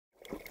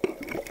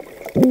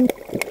Thank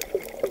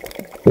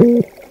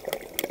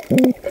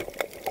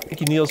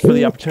you, Niels, for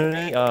the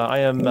opportunity. I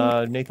am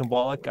Nathan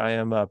Wallach. I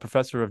am a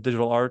professor of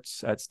digital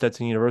arts at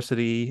Stetson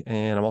University,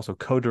 and I'm also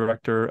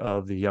co-director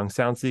of the Young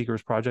Sound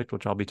Seekers project,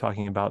 which I'll be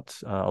talking about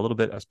a little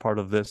bit as part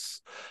of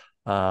this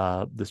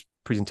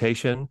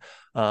presentation.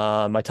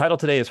 My title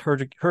today is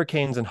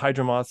Hurricanes and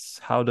HydroMoths: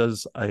 How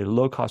does a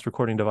low-cost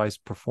recording device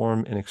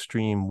perform in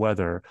extreme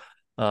weather?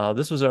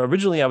 This was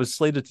originally, I was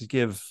slated to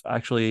give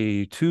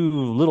actually two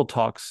little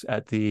talks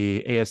at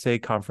the ASA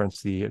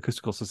conference, the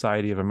Acoustical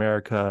Society of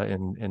America,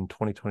 in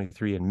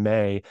 2023 in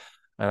May.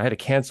 And I had to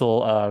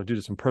cancel due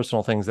to some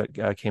personal things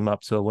that came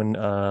up. So when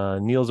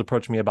Niels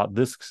approached me about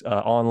this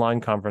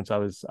online conference, I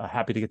was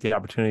happy to get the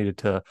opportunity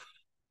to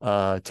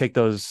take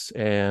those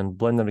and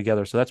blend them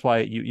together. So that's why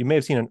you may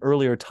have seen an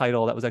earlier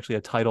title. That was actually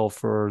a title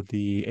for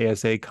the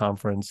ASA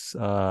conference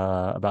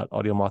about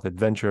AudioMoth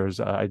Adventures.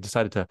 I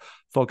decided to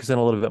focus in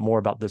a little bit more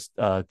about this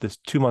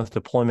 2-month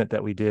deployment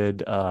that we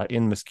did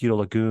in Mosquito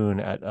Lagoon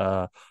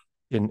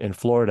in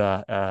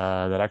Florida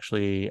that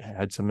actually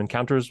had some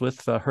encounters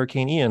with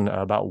Hurricane Ian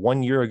about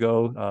 1 year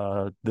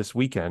ago this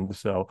weekend.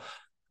 So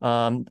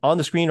on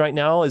the screen right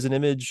now is an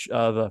image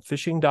of a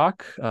fishing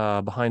dock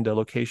behind a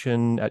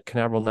location at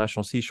Canaveral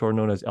National Seashore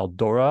known as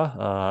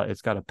Eldora.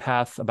 It's got a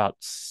path about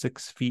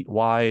 6 feet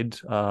wide,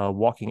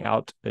 walking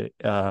out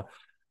a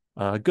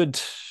good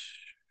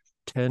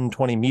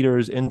 10-20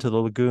 meters into the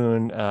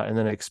lagoon, and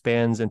then it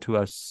expands into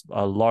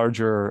a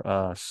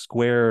larger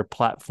square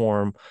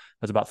platform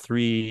that's about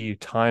 3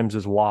 times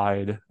as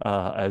wide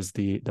as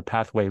the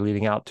pathway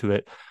leading out to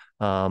it.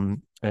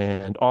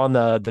 And on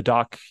the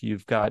dock,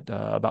 you've got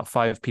about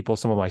 5 people,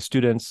 some of my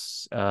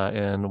students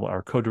and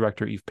our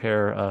co-director, Yves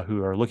Pear,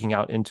 who are looking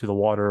out into the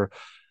water.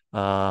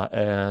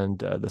 And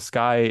the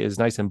sky is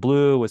nice and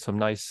blue with some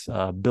nice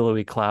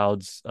billowy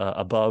clouds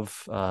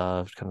above,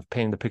 kind of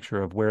painting the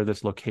picture of where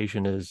this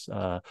location is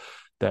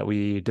that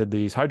we did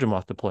these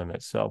HydroMoth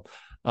deployments. So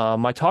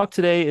my talk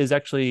today is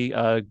actually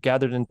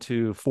gathered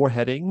into 4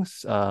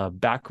 headings: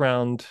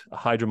 background,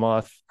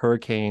 HydroMoth,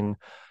 hurricane,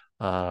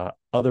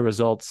 other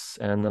results,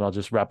 and then I'll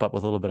just wrap up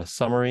with a little bit of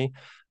summary.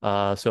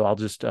 So I'll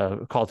just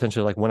call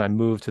attention to like when I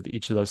move to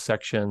each of those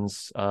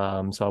sections.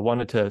 So I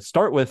wanted to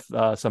start with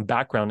some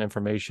background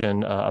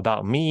information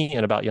about me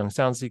and about Young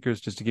Sound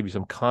Seekers, just to give you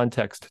some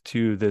context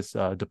to this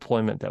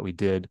deployment that we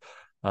did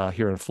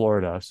here in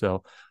Florida.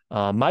 So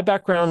my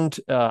background,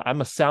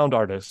 I'm a sound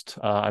artist.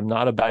 I'm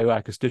not a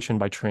bioacoustician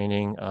by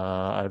training.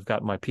 I've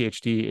got my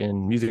PhD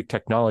in music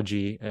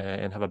technology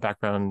and have a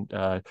background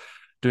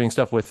doing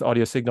stuff with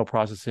audio signal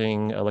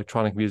processing,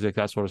 electronic music,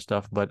 that sort of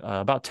stuff. But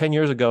about 10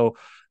 years ago,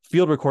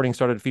 field recording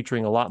started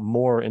featuring a lot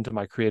more into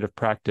my creative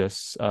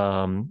practice.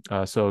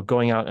 So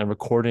going out and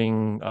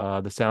recording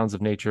the sounds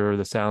of nature,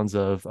 the sounds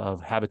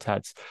of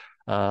habitats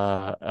in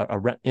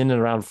and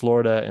around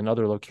Florida and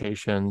other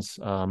locations.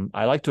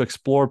 I like to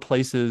explore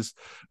places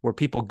where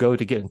people go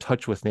to get in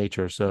touch with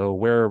nature. So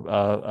where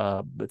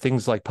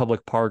things like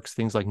public parks,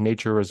 things like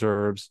nature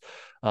reserves.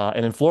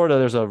 And in Florida,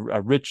 there's a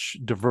rich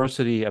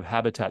diversity of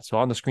habitats. So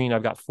on the screen,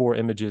 I've got 4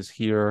 images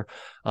here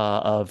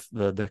of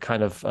the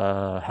kind of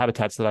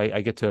habitats that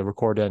I get to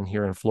record in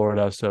here in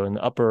Florida. So in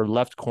the upper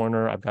left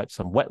corner, I've got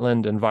some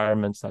wetland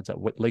environments. That's at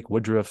Lake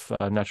Woodruff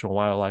Natural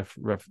Wildlife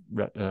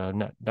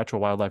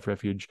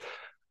Refuge.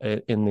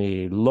 In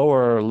the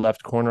lower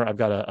left corner, I've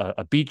got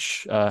a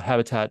beach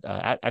habitat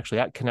actually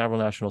at Canaveral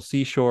National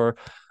Seashore.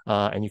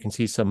 And you can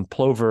see some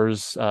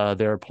plovers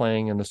there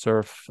playing in the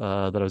surf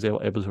that I was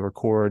able to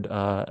record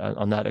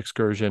on that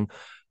excursion.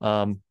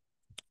 I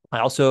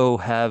also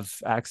have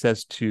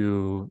access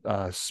to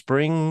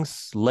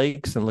springs,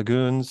 lakes, and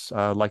lagoons,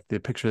 like the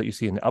picture that you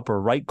see in the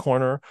upper right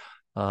corner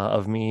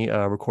of me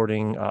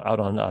recording out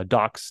on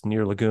docks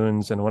near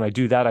lagoons. And when I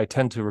do that, I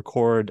tend to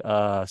record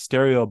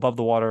stereo above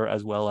the water,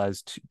 as well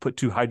as put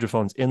 2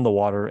 hydrophones in the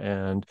water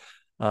and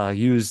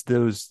use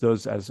those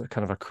as a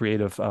kind of a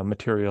creative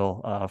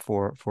material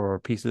for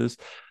pieces.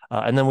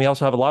 And then we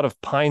also have a lot of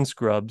pine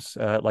scrubs,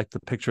 like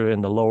the picture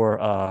in the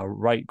lower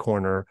right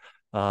corner,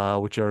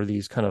 which are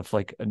these kind of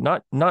like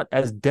not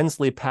as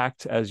densely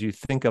packed as you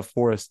think of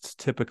forests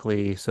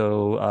typically.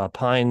 So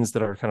pines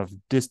that are kind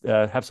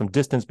of have some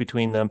distance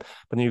between them,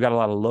 but then you've got a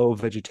lot of low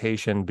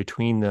vegetation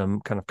between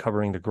them, kind of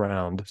covering the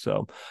ground.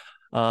 So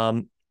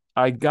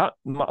I got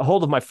a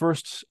hold of my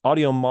first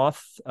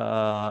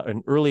AudioMoth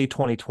in early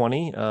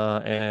 2020,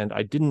 and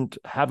I didn't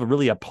have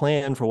really a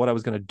plan for what I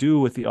was going to do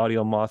with the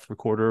AudioMoth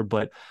recorder,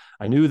 but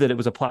I knew that it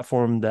was a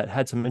platform that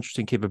had some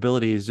interesting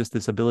capabilities, just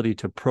this ability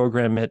to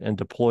program it and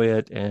deploy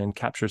it and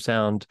capture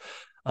sound.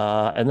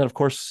 And then, of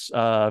course,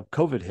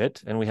 COVID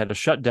hit, and we had a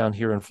shutdown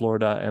here in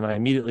Florida, and I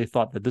immediately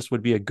thought that this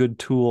would be a good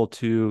tool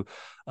to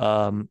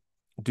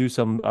do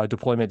some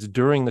deployments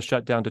during the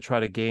shutdown to try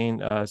to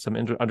gain some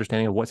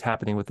understanding of what's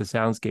happening with the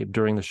soundscape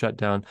during the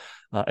shutdown.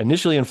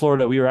 Initially in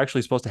Florida, we were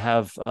actually supposed to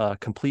have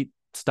complete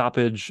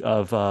stoppage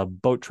of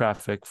boat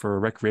traffic for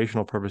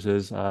recreational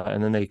purposes.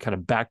 And then they kind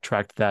of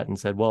backtracked that and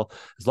said, well,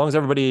 as long as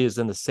everybody is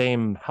in the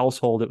same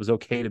household, it was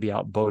okay to be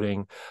out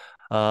boating.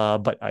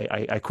 But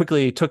I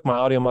quickly took my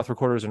AudioMoth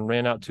recorders and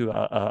ran out to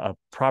a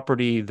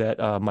property that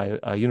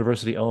my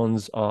university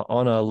owns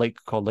on a lake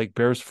called Lake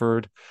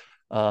Beresford,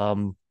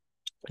 um,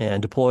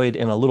 and deployed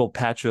in a little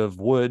patch of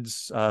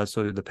woods.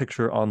 So the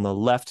picture on the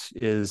left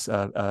is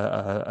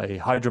a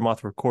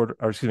HydroMoth recorder,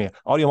 or excuse me,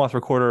 AudioMoth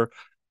recorder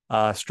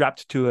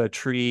strapped to a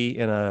tree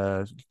in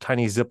a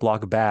tiny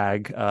Ziploc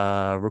bag,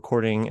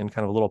 recording in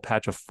kind of a little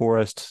patch of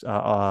forest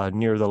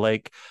near the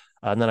lake.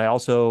 And then I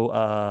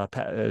also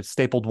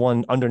stapled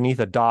one underneath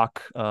a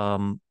dock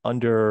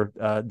under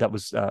that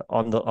was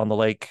on the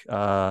lake.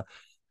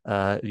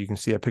 You can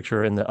see a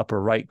picture in the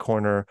upper right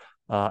corner.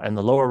 And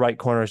the lower right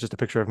corner is just a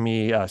picture of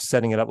me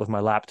setting it up with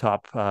my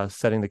laptop,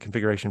 setting the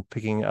configuration,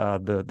 picking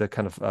the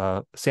kind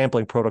of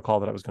sampling protocol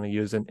that I was going to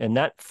use. And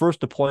that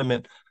first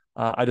deployment,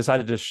 I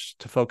decided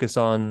to focus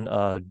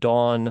on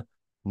dawn,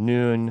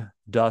 noon,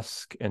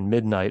 dusk, and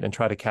midnight, and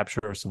try to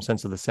capture some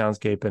sense of the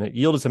soundscape. And it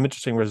yielded some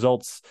interesting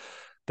results.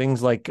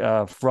 Things like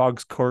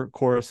frogs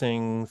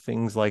chorusing,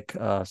 things like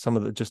some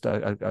of the just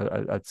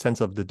a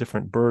sense of the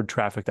different bird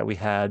traffic that we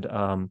had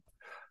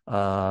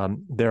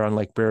there on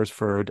Lake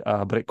Beresford.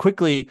 But it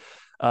quickly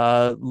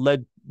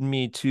led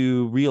me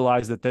to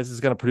realize that this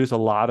is going to produce a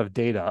lot of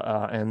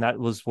data. And that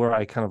was where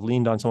I kind of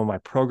leaned on some of my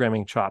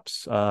programming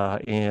chops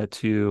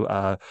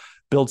to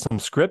build some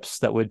scripts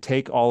that would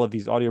take all of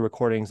these audio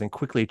recordings and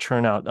quickly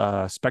churn out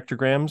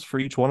spectrograms for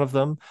each one of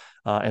them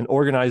and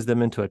organize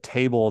them into a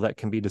table that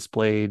can be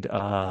displayed in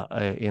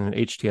an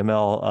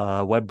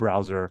HTML web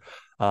browser.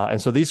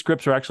 And so these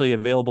scripts are actually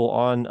available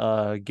on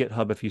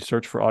GitHub. If you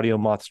search for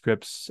AudioMoth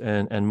scripts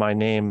and my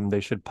name,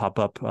 they should pop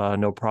up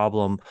no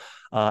problem.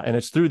 And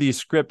it's through these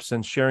scripts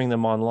and sharing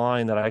them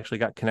online that I actually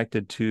got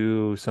connected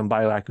to some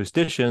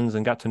bioacousticians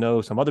and got to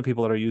know some other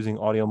people that are using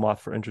AudioMoth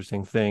for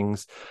interesting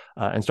things,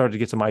 and started to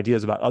get some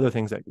ideas about other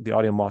things that the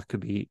AudioMoth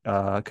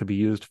could be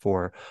used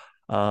for.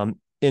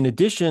 In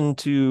addition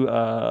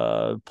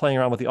to playing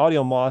around with the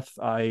AudioMoth,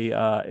 I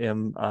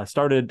am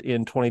started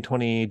in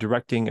 2020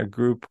 directing a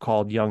group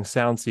called Young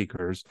Sound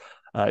Seekers.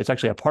 It's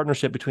actually a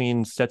partnership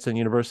between Stetson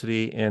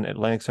University and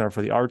Atlantic Center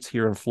for the Arts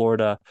here in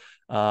Florida.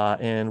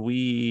 And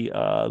we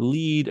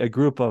lead a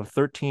group of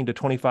 13 to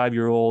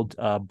 25-year-old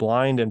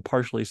blind and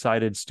partially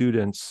sighted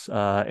students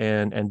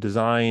and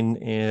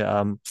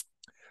design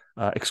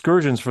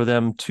excursions for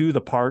them to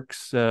the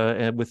parks,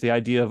 and with the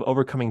idea of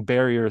overcoming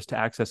barriers to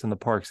access in the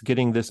parks,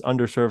 getting this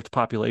underserved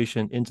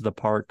population into the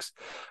parks.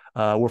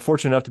 We're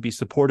fortunate enough to be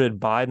supported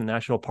by the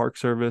National Park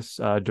Service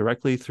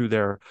directly through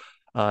their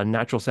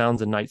Natural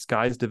Sounds and Night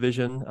Skies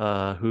division,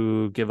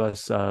 who give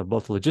us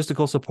both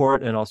logistical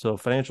support and also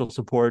financial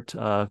support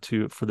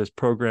for this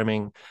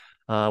programming,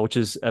 which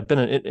has been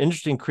an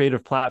interesting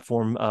creative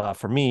platform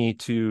for me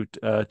to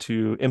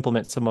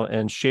implement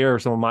and share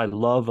some of my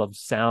love of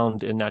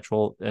sound in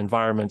natural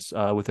environments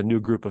with a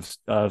new group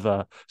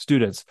of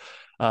students.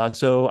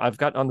 So I've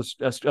got on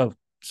the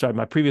sorry,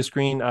 my previous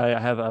screen, I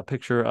have a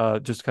picture,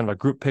 just kind of a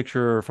group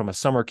picture from a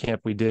summer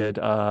camp we did.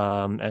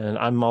 And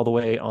I'm all the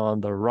way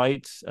on the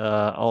right.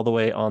 All the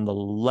way on the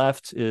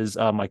left is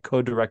my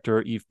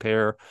co-director, Eve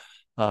Pear,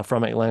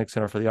 from Atlantic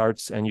Center for the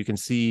Arts. And you can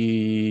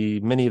see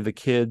many of the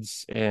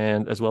kids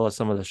and as well as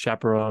some of the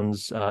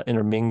chaperones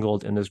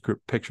intermingled in this group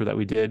picture that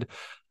we did.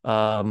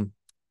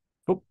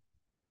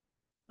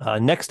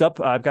 Next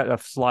up, I've got a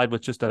slide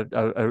with just an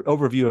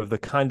overview of the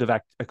kind of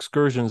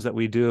excursions that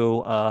we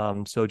do.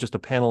 So just a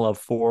panel of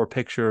 4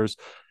 pictures.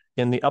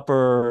 In the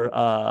upper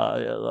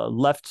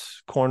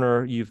left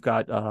corner, you've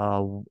got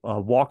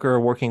Walker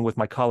working with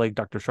my colleague,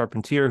 Dr.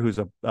 Charpentier, who's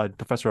a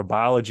professor of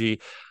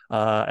biology.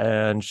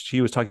 And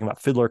she was talking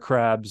about fiddler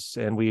crabs.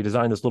 And we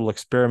designed this little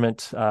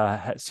experiment,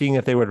 seeing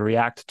if they would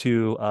react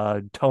to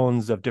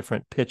tones of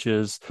different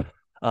pitches.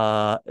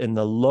 In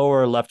the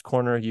lower left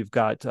corner, you've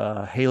got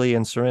Haley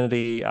and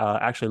Serenity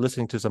actually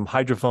listening to some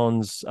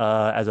hydrophones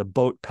as a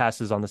boat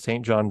passes on the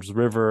St. Johns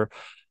River.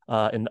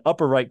 In the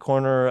upper right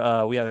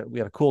corner, we had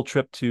a cool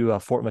trip to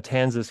Fort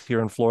Matanzas here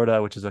in Florida,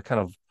 which is a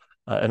kind of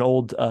an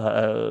old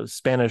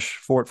Spanish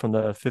fort from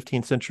the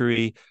 15th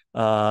century,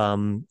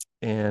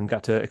 and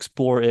got to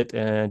explore it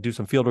and do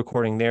some field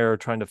recording there,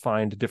 trying to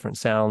find different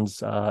sounds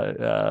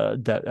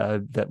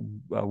that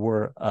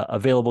were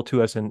available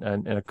to us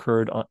and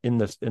occurred in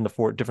the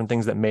fort, different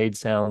things that made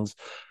sounds.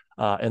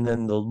 And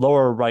then the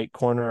lower right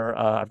corner,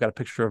 I've got a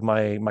picture of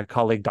my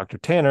colleague, Dr.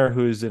 Tanner,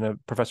 who's a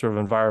professor of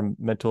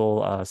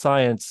environmental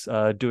science,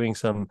 doing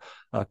some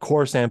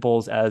core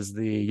samples as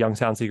the young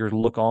sound seekers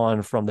look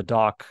on from the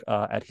dock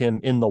at him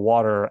in the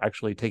water,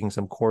 actually taking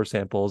some core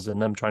samples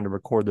and them trying to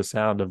record the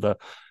sound of the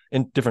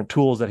different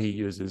tools that he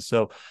uses.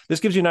 So this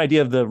gives you an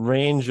idea of the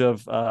range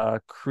of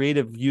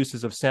creative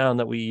uses of sound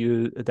that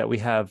we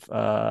have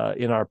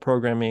in our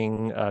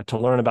programming to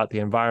learn about the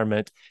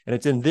environment. And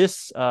it's in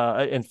this,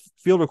 and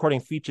field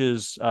recording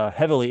features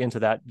heavily into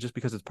that, just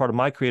because it's part of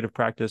my creative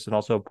practice and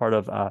also part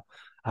of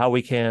how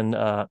we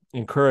can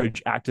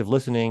encourage active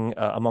listening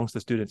amongst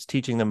the students,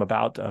 teaching them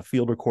about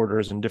field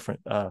recorders and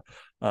different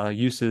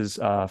uses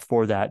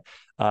for that.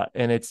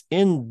 And it's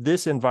in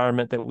this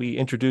environment that we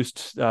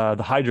introduced the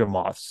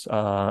HydroMoths.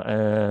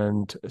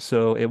 And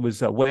so it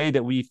was a way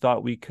that we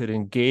thought we could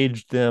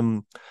engage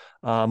them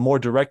more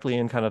directly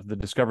in kind of the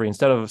discovery,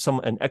 instead of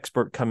an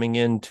expert coming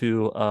in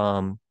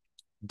to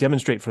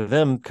demonstrate for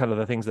them kind of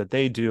the things that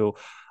they do.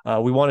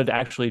 We wanted to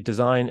actually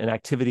design an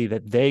activity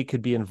that they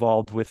could be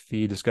involved with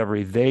the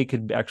discovery. They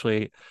could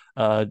actually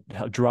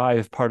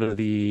drive part of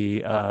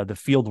the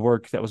field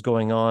work that was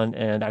going on,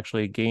 and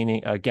actually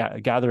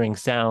gathering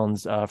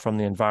sounds from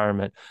the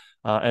environment.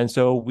 And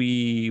so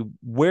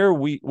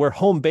where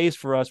home base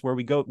for us, where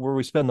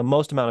we spend the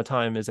most amount of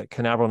time, is at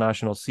Canaveral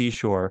National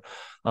Seashore.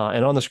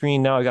 And on the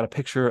screen now, I got a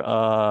picture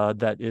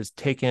that is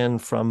taken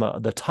from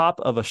the top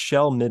of a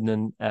shell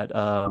midden at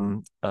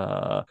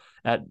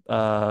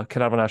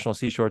Canaveral National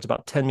Seashore. It's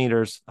about 10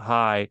 meters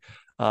high.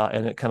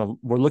 And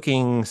we're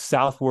looking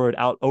southward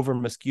out over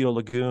Mosquito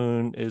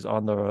Lagoon is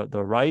on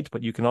the right,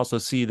 but you can also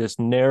see this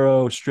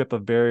narrow strip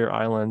of barrier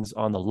islands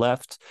on the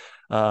left.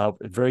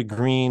 Very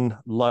green,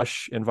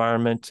 lush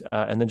environment,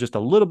 and then just a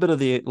little bit of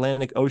the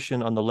Atlantic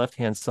Ocean on the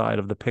left-hand side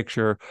of the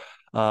picture.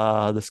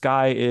 The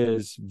sky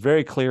is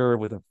very clear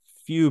with a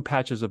few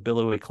patches of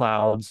billowy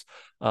clouds,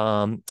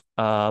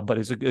 but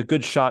it's a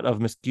good shot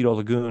of Mosquito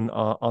Lagoon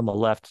on the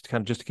left,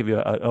 kind of just to give you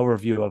an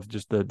overview of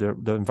just the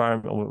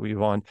environment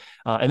we're on.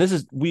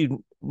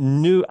 And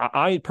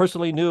I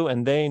personally knew,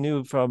 and they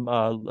knew from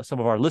some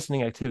of our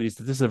listening activities,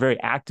 that this is a very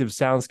active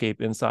soundscape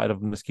inside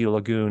of Mosquito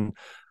Lagoon.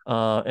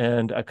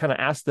 And I kind of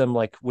asked them,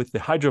 like with the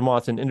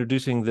HydroMoths and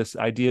introducing this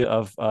idea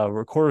of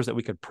recorders that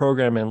we could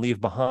program and leave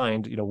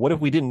behind, what if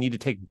we didn't need to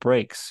take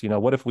breaks?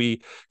 What if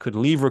we could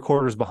leave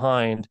recorders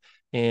behind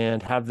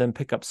and have them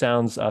pick up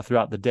sounds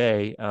throughout the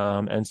day?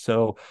 And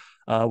so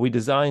we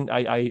designed,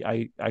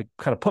 I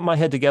kind of put my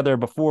head together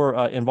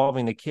before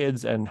involving the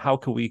kids, and how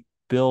could we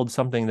build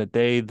something that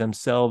they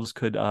themselves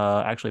could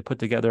actually put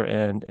together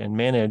and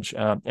manage,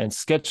 and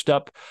sketched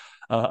up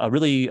a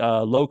really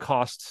low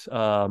cost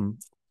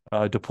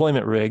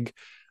deployment rig,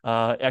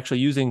 actually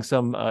using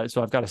some.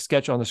 So I've got a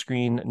sketch on the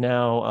screen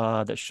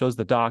now that shows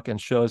the dock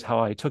and shows how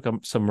I took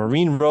some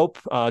marine rope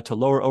to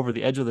lower over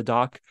the edge of the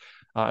dock.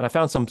 And I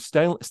found some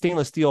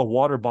stainless steel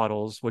water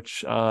bottles,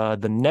 which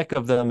the neck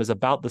of them is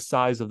about the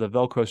size of the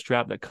Velcro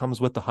strap that comes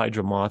with the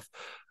HydroMoth.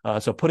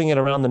 So putting it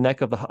around the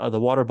neck of the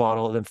water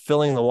bottle, and then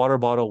filling the water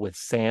bottle with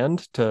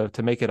sand to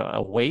make it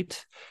a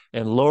weight,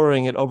 and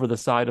lowering it over the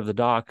side of the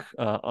dock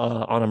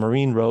on a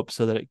marine rope,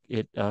 so that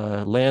it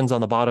lands on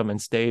the bottom and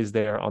stays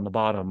there on the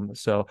bottom.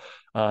 So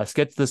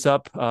sketched this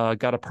up,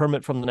 got a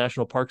permit from the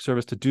National Park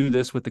Service to do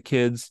this with the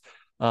kids.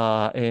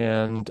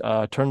 And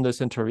turn this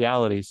into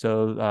reality.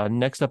 So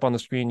next up on the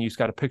screen, you've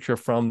got a picture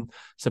from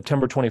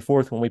September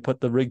 24th when we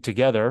put the rig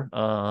together.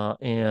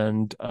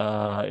 And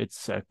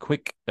it's a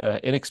quick,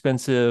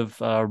 inexpensive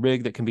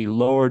rig that can be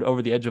lowered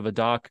over the edge of a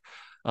dock,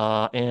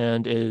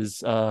 and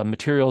is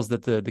materials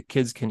that the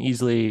kids can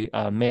easily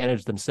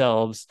manage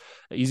themselves,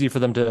 easy for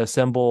them to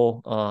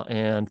assemble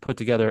and put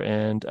together,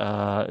 and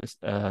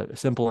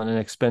simple and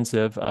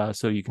inexpensive.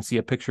 So you can see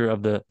a picture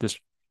of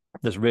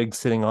this rig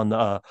sitting on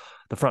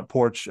the front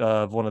porch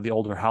of one of the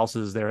older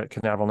houses there at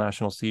Canaveral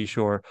National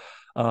Seashore.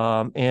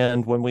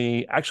 And when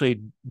we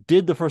actually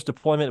did the first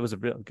deployment, it was a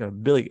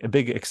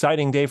big,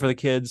 exciting day for the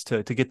kids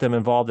to get them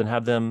involved and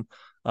have them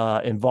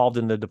involved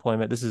in the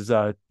deployment. This is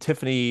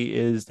Tiffany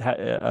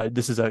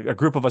this is a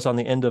group of us on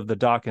the end of the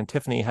dock, and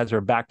Tiffany has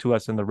her back to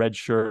us in the red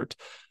shirt,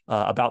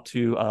 about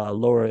to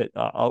lower it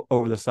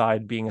over the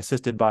side, being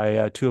assisted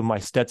by two of my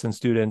Stetson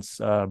students,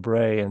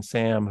 Bray and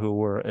Sam, who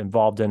were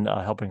involved in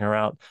helping her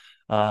out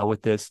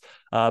with this.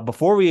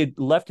 Before we had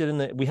left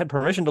it we had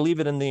permission to leave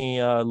it in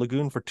the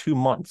lagoon for 2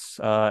 months.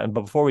 But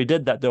before we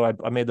did that, though,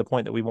 I made the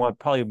point that we want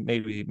probably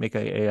maybe make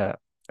a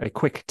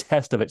quick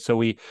test of it. So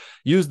we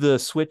used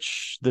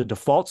the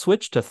default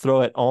switch to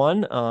throw it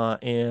on,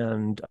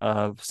 and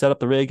set up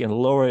the rig and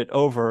lower it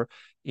over.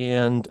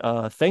 And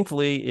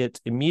thankfully,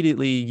 it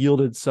immediately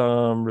yielded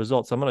some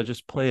results. I'm going to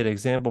just play an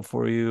example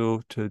for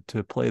you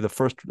to play the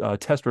first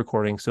test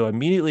recording. So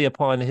immediately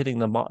upon hitting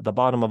the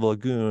bottom of a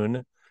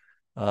lagoon,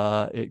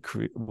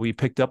 we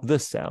picked up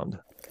this sound.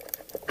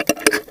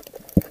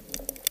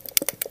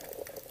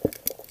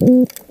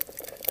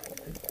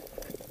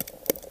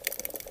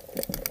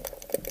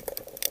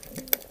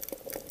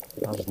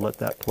 I'll just let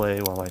that play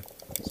while I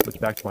switch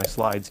back to my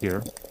slides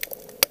here.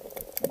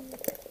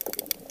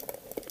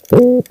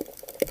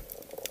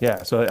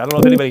 Yeah, so I don't know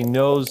if anybody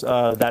knows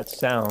that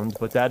sound,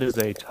 but that is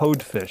a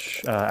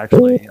toadfish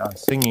actually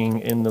singing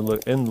in the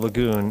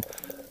lagoon.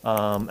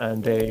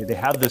 And they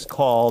have this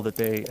call that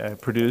they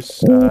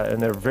produce,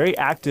 and they're very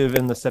active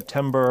in the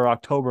September,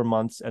 October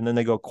months, and then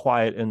they go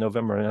quiet in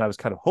November. And I was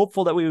kind of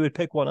hopeful that we would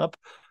pick one up,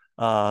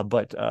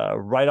 but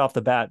right off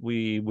the bat,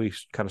 we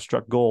kind of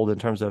struck gold in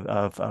terms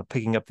of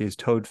picking up these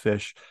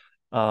toadfish.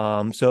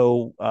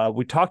 So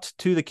we talked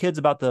to the kids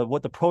about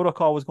what the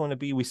protocol was going to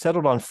be. We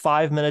settled on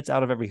 5 minutes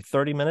out of every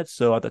 30 minutes.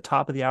 So at the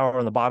top of the hour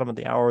and the bottom of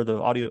the hour, the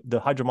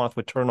HydroMoth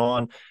would turn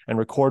on and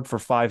record for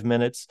 5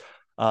 minutes.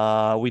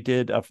 We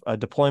did a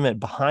deployment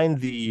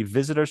behind the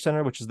visitor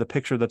center, which is the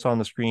picture that's on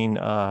the screen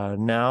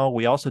now.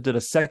 We also did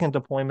a second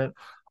deployment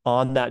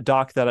on that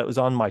dock that it was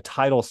on my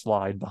title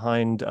slide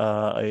behind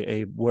called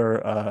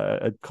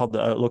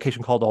a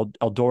location called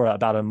Eldora,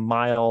 about a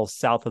mile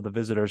south of the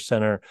visitor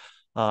center.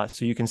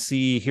 So you can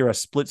see here a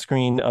split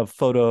screen of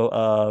photo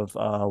of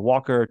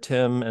Walker,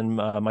 Tim, and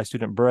my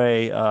student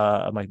Bray,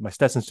 my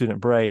Stetson student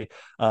Bray,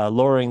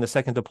 lowering the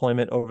second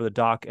deployment over the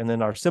dock. And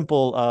then our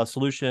simple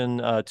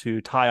solution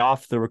to tie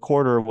off the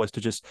recorder was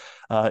to just,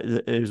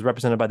 it was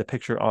represented by the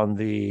picture on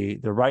the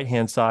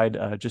right-hand side,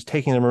 just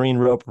taking the marine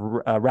rope,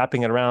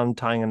 wrapping it around,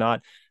 tying a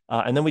knot.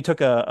 And then we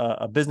took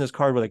a business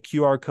card with a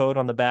QR code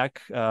on the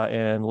back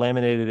and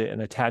laminated it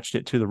and attached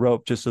it to the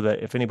rope, just so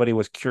that if anybody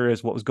was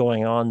curious what was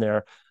going on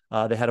there,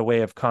 they had a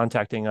way of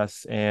contacting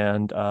us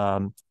and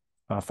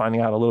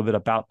finding out a little bit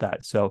about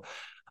that. So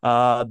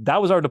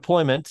that was our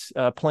deployment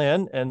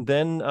plan. And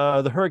then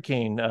the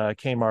hurricane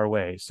came our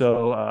way.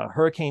 So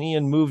Hurricane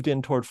Ian moved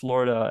in toward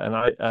Florida, and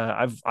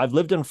I've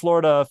lived in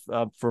Florida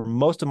for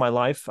most of my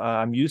life.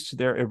 I'm used to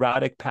their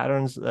erratic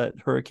patterns that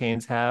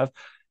hurricanes have.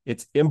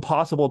 It's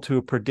impossible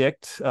to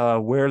predict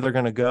where they're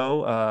going to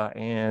go.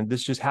 And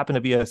this just happened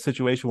to be a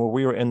situation where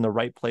we were in the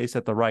right place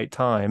at the right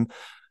time.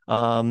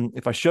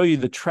 If I show you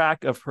the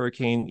track of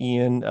Hurricane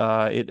Ian,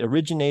 it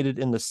originated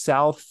in the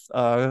south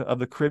of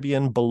the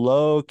Caribbean,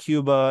 below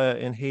Cuba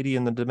and Haiti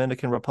and the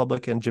Dominican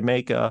Republic and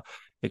Jamaica.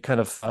 It kind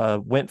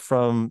of went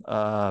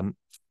from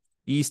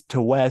east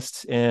to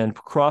west and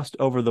crossed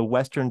over the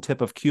western tip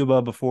of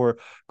Cuba before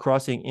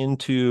crossing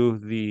into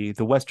the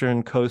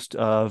western coast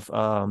of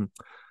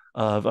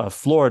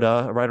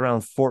Florida, right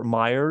around Fort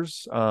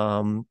Myers.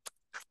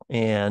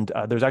 And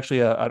there's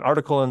actually an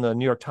article in the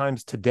New York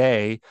Times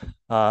today,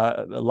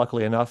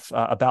 luckily enough,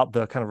 about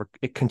the kind of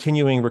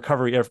continuing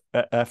recovery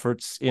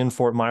efforts in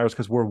Fort Myers,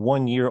 because we're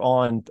 1 year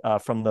on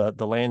from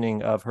the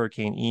landing of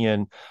Hurricane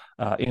Ian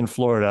in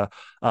Florida.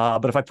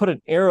 But if I put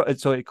an arrow,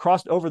 so it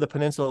crossed over the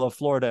peninsula of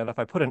Florida, and if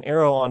I put an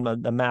arrow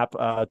on the map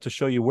to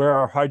show you where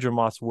our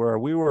HydroMoths were,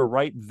 we were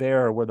right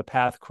there where the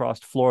path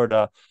crossed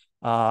Florida.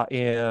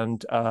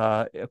 And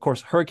of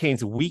course,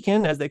 hurricanes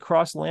weaken as they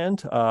cross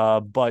land,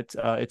 but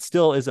it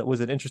still was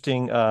an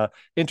interesting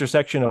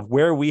intersection of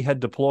where we had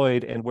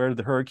deployed and where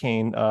the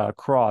hurricane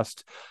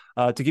crossed.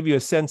 To give you a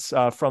sense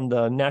from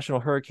the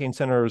National Hurricane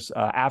Center's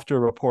after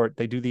report,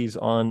 they do these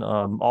on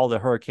all the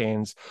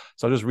hurricanes.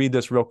 So I'll just read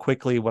this real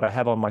quickly, what I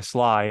have on my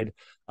slide.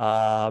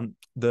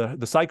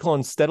 The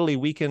cyclone steadily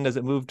weakened as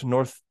it moved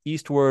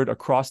northeastward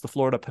across the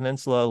Florida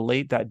peninsula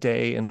late that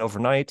day and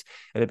overnight,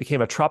 and it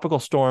became a tropical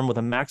storm with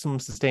a maximum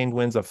sustained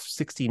winds of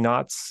 60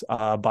 knots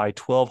by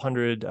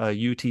 1200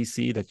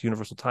 UTC, that's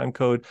Universal Time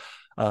Code,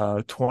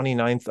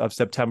 29th of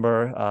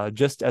September,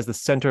 just as the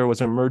center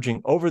was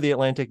emerging over the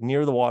Atlantic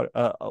near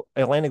the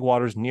Atlantic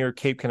waters near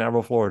Cape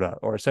Canaveral, Florida,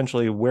 or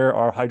essentially where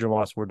our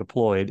HydroMoths were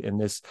deployed in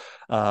this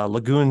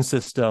lagoon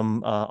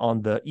system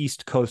on the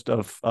east coast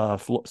of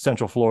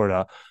Central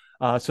Florida.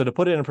 So to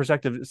put it in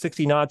perspective,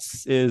 60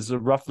 knots is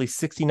roughly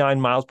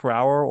 69 miles per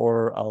hour,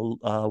 or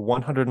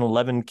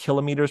 111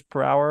 kilometers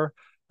per hour.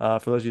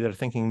 For those of you that are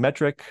thinking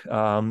metric,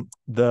 so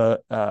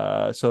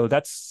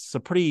that's a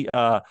pretty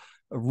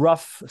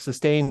rough,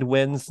 sustained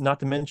winds,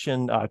 not to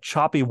mention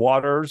choppy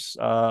waters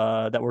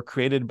that were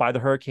created by the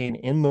hurricane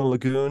in the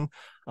lagoon.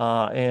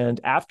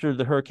 And after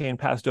the hurricane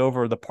passed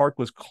over, the park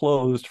was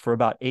closed for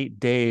about 8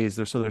 days.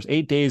 So there's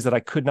 8 days that I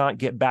could not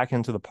get back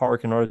into the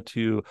park in order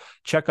to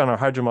check on our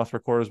HydroMoth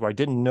recorders, where I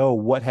didn't know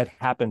what had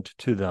happened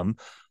to them.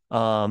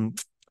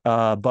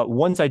 But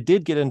once I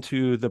did get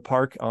into the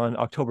park on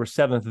October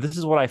 7th, this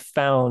is what I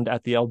found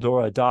at the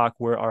Eldora dock,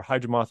 where our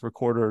HydroMoth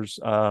recorders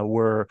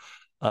were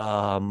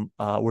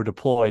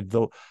deployed.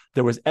 Though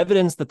there was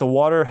evidence that the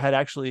water had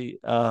actually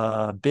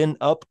been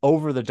up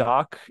over the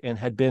dock and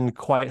had been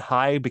quite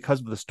high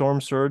because of the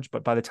storm surge,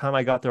 but by the time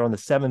I got there on the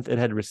 7th, it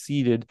had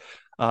receded.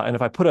 And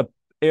if I put a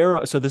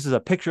arrow, so this is a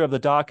picture of the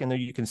dock, and there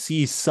you can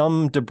see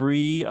some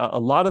debris. A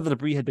lot of the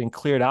debris had been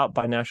cleared out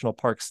by National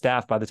Park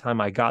staff by the time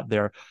I got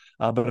there.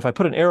 But if I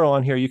put an arrow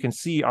on here, you can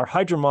see our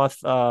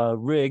HydroMoth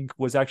rig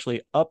was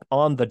actually up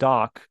on the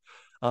dock.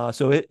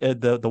 So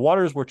the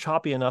waters were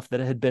choppy enough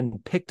that it had been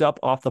picked up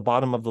off the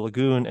bottom of the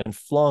lagoon and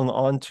flung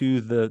onto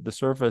the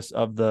surface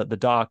of the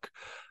dock.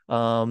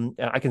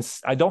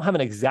 I don't have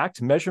an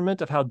exact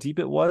measurement of how deep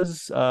it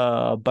was,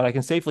 but I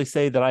can safely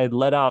say that I had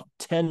let out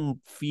 10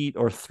 feet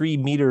or 3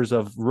 meters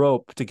of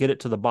rope to get it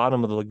to the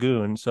bottom of the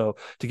lagoon. So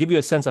to give you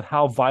a sense of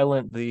how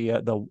violent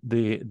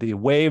the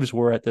waves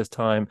were at this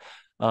time,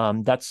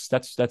 that's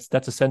a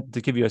sense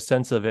to give you a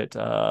sense of it.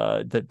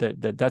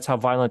 That's how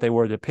violent they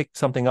were, to pick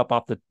something up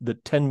off the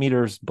 10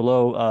 meters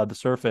below the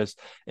surface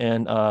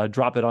and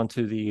drop it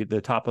onto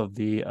the top of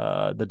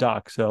the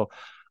dock. So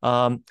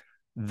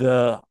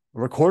the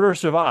recorder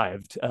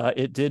survived.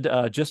 It did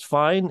just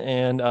fine,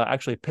 and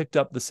actually picked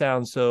up the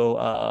sound.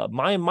 So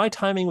my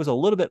timing was a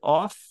little bit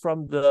off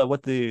from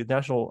what the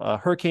National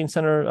Hurricane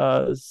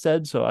Center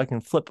said. So I can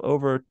flip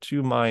over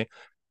to my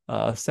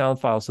sound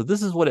file. So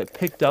this is what it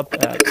picked up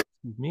at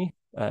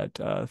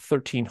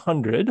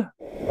 1300.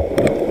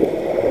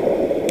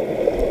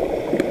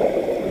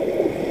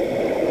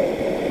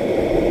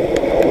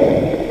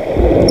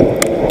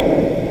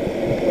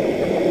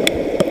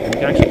 And you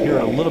can actually hear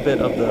a little bit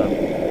of the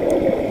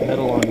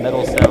metal on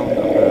metal sound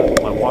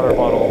of my water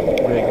bottle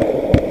rig.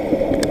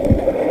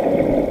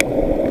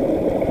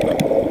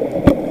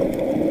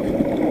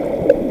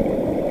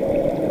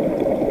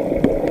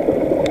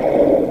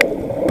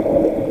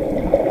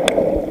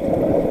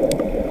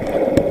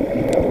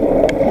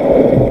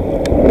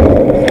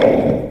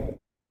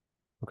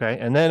 Okay,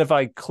 and then if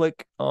I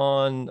click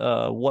on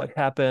what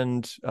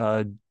happened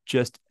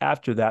just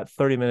after that,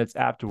 30 minutes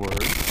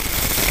afterwards.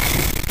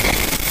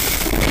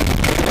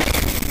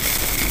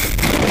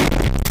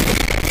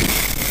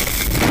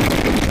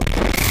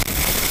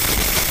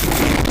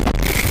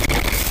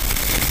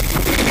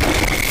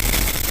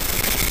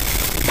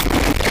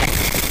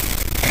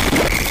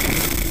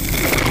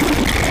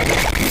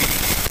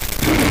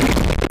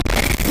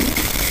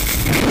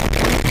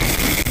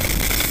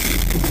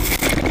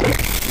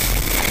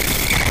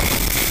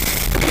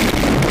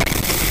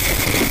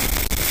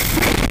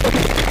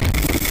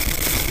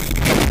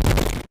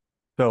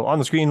 So on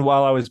the screen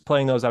while I was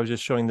playing those, I was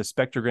just showing the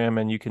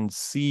spectrogram, and you can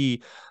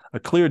see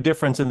a clear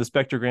difference in the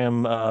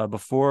spectrogram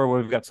before,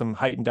 where we've got some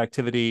heightened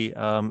activity,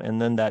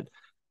 and then that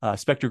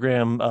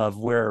spectrogram of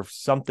where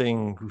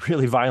something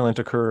really violent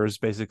occurs,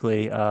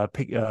 basically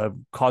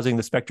causing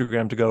the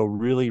spectrogram to go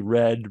really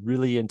red,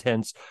 really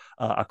intense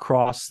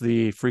across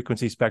the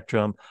frequency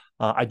spectrum.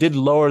 I did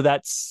lower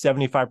that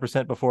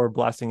 75% before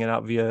blasting it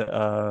out via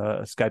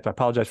Skype. I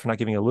apologize for not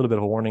giving a little bit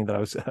of a warning that I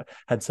was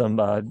had some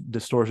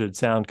distorted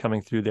sound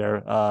coming through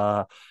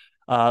there.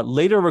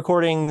 Later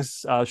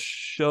recordings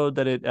showed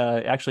that it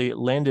actually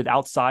landed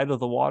outside of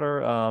the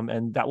water,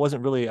 and that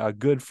wasn't really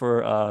good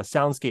for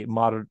soundscape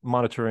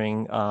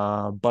monitoring.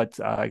 But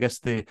I guess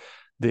the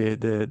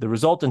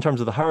result in terms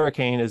of the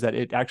hurricane is that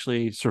it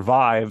actually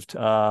survived,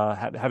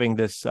 having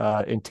this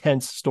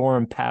intense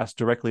storm pass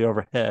directly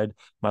overhead.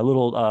 My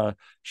little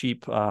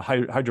cheap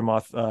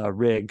HydroMoth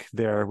rig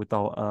there with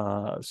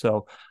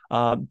the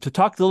to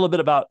talk a little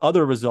bit about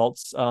other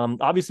results.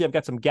 Obviously, I've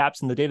got some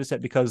gaps in the data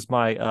set because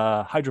my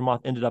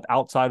HydroMoth ended up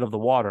outside of the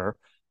water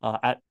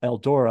at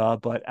Eldora,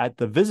 but at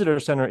the visitor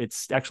center,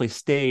 it's actually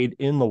stayed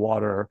in the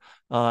water.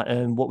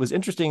 And what was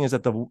interesting is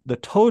that the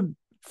toad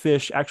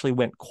fish actually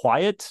went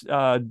quiet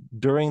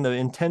during the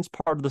intense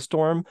part of the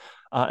storm,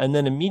 and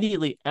then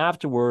immediately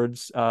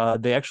afterwards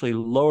they actually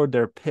lowered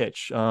their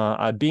pitch.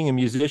 Being a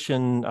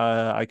musician,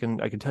 I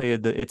can tell you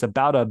that it's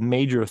about a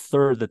major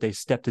third that they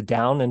stepped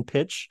down in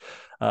pitch.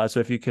 So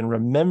if you can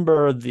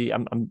remember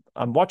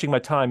I'm watching my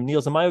time.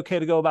 Niels, am I okay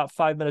to go about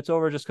 5 minutes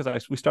over just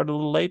because we started a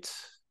little late?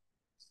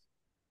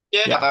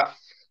 Yeah, got that.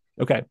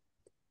 Okay,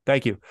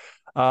 thank you.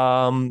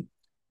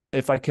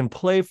 If I can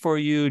play for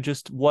you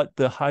just what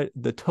the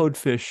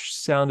toadfish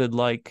sounded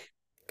like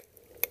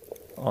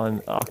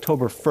on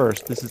October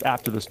 1st. This is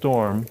after the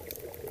storm.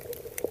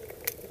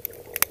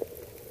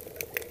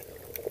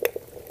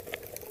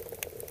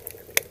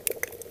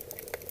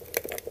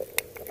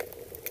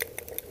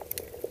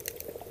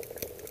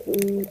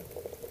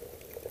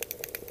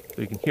 So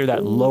you can hear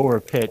that lower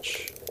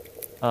pitch.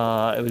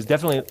 It's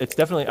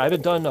definitely, I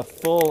haven't done a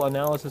full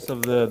analysis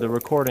of the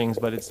recordings,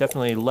 but it's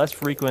definitely less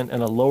frequent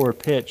and a lower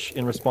pitch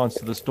in response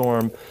to the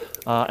storm.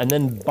 And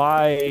then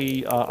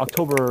by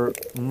October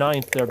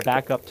 9th, they're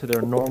back up to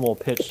their normal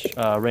pitch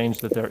range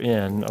that they're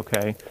in.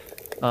 Okay.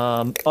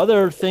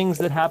 Other things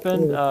that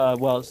happened,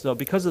 well, so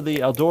because of the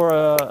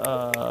Eldora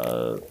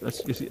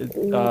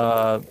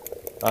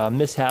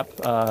mishap,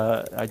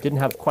 I didn't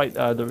have quite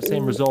the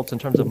same results in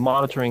terms of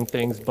monitoring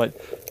things, but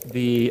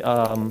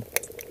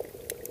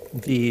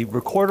the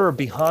recorder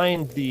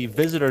behind the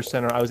visitor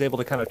center, I was able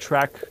to kind of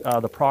track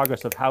the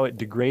progress of how it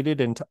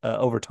degraded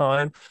over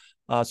time.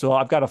 So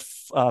I've got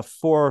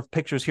 4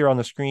 pictures here on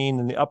the screen.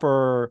 In the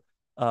upper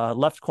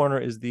left corner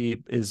is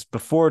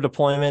before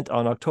deployment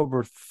on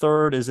October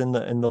 3rd. Is in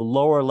the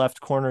lower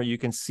left corner. You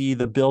can see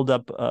the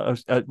buildup.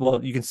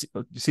 Well, you can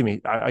see me.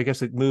 I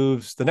guess it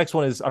moves. The next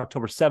one is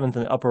October 7th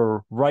in the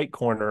upper right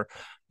corner.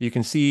 You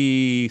can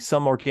see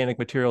some organic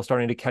material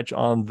starting to catch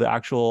on the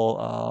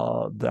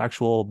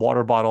actual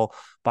water bottle.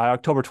 By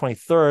October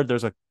 23rd,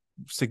 there's a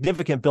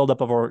significant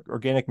buildup of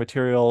organic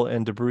material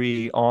and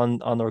debris on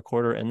the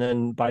recorder, and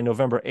then by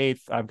November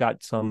 8th, I've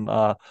got some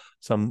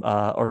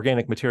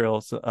organic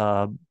materials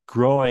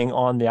growing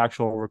on the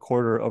actual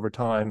recorder over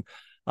time.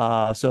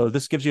 So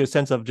this gives you a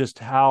sense of just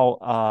how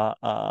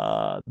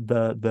I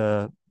don't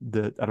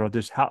know,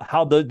 just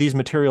how these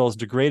materials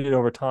degraded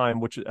over time,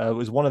 which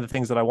was one of the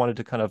things that I wanted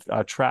to kind of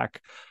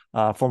track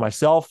for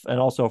myself and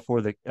also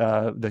for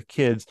the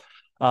kids.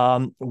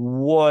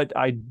 What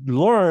I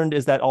learned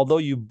is that although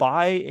you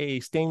buy a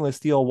stainless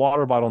steel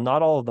water bottle,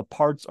 not all of the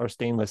parts are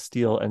stainless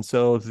steel. And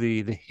so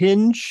the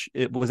hinge,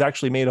 it was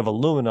actually made of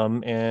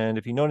aluminum. And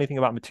if you know anything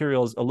about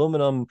materials,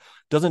 aluminum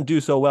doesn't do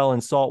so well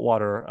in salt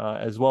water,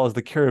 as well as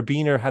the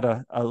carabiner had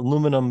a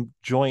aluminum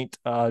joint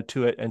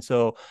to it. And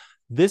so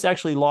this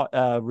actually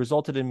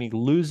resulted in me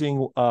losing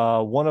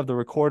one of the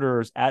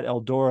recorders at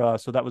Eldora.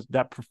 So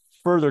that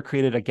further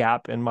created a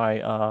gap in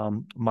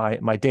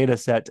my data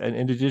set. And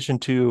in addition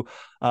to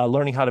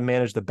learning how to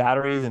manage the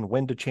batteries and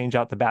when to change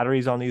out the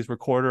batteries on these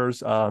recorders.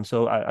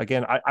 So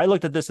I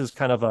looked at this as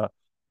kind of a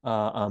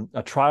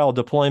trial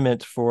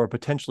deployment for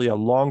potentially a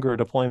longer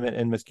deployment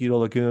in Mosquito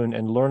Lagoon,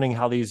 and learning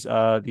how these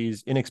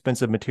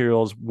inexpensive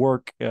materials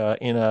work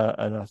in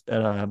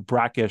a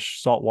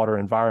brackish saltwater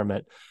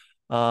environment.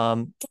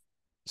 Um,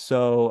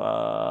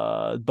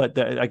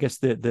 I guess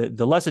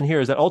the lesson here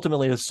is that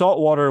ultimately the salt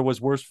water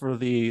was worse for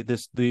the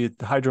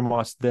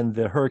HydroMoths than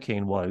the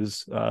hurricane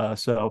was.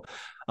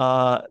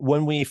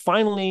 When we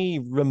finally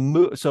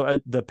remove,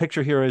 the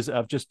picture here is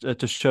of just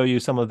to show you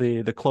some of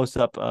the close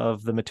up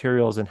of the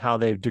materials and how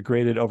they've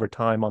degraded over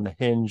time on the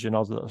hinge and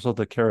also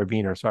the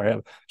carabiner. Sorry,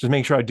 just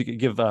making sure I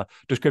give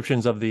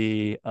descriptions of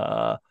the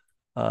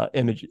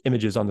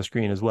images on the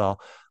screen as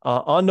well.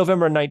 On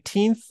November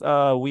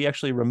 19th, we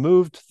actually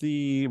removed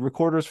the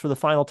recorders for the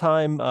final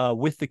time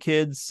with the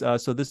kids.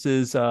 So this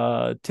is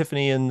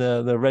Tiffany in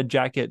the red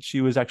jacket.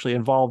 She was actually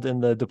involved in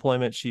the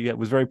deployment. She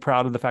was very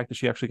proud of the fact that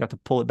she actually got to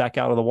pull it back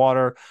out of the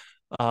water.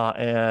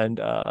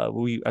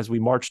 As we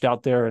marched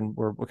out there, and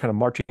we're kind of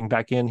marching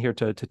back in here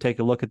to take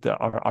a look at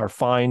our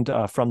find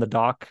from the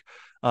dock.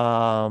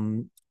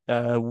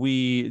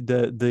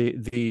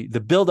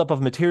 The buildup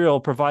of material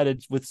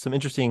provided with some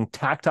interesting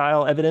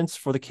tactile evidence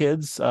for the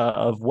kids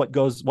of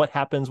what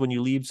happens when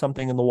you leave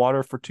something in the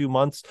water for 2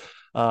 months.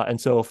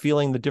 And so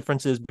feeling the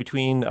differences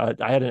between,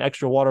 I had an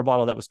extra water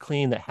bottle that was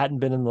clean that hadn't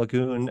been in the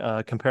lagoon,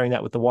 comparing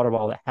that with the water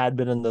bottle that had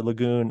been in the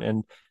lagoon,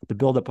 and the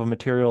buildup of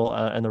material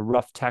and the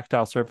rough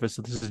tactile surface.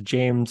 So this is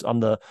James on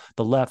the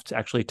left,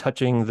 actually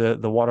touching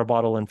the water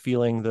bottle and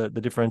feeling the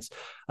difference.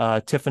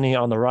 Tiffany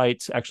on the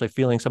right, actually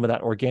feeling some of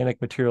that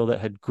organic material that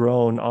had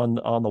grown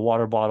on the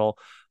water bottle.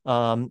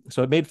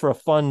 So it made for a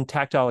fun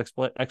tactile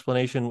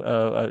exploration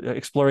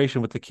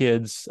with the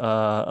kids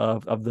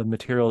of the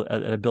material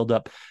at a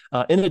buildup.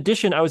 In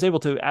addition, I was able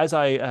to, as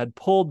I had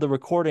pulled the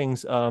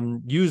recordings,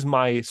 use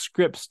my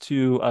scripts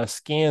to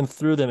scan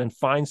through them and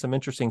find some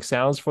interesting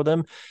sounds for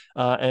them.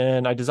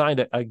 And I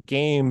designed a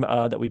game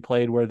that we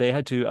played where they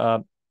had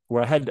to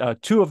where I had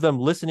two of them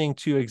listening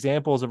to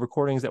examples of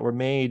recordings that were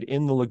made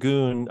in the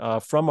lagoon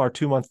from our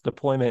 2-month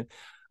deployment.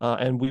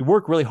 And we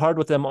work really hard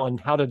with them on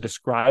how to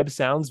describe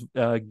sounds,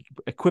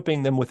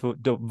 equipping them with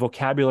the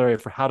vocabulary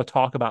for how to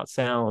talk about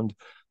sound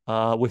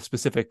with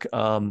specific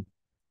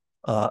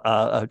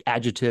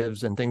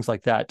adjectives and things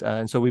like that.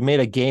 And so we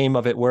made a game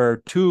of it where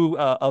two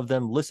of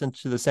them listened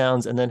to the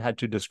sounds and then had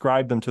to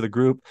describe them to the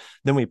group.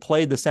 Then we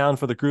played the sound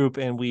for the group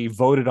and we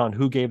voted on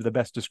who gave the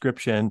best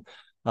description.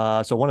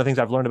 So one of the things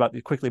I've learned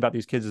quickly about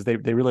these kids is they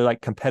really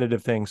like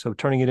competitive things. So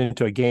turning it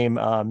into a game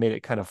made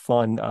it kind of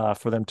fun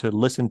for them to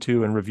listen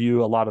to and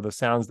review a lot of the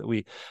sounds that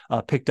we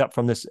picked up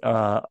from this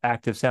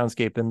active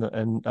soundscape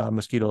in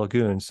Mosquito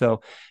Lagoon.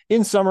 So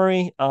in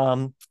summary,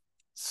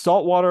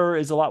 saltwater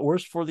is a lot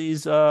worse for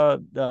this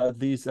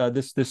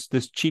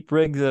cheap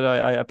rig that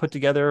I put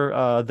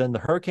together than the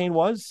hurricane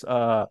was.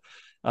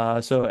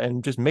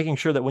 And just making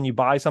sure that when you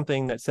buy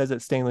something that says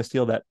it's stainless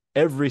steel, that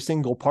every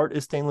single part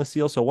is stainless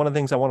steel. So one of the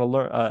things I want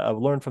to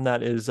learn from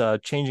that is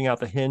changing out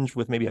the hinge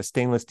with maybe a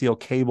stainless steel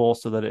cable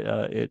so that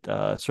it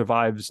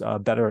survives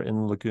better in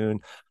the lagoon.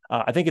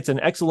 I think it's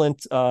an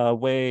excellent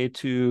way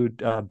to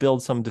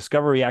build some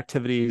discovery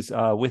activities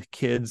with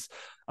kids.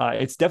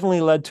 It's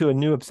definitely led to a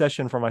new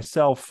obsession for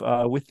myself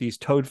with these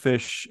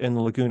toadfish in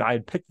the lagoon. I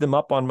had picked them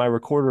up on my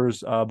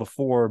recorders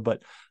before,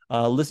 but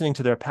listening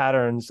to their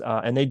patterns,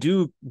 and they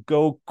do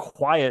go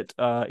quiet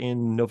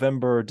in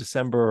November,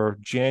 December,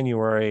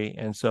 January.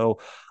 And so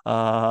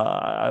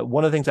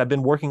one of the things I've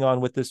been working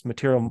on with this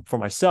material for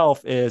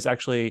myself is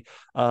actually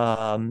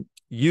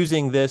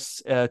using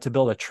this to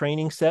build a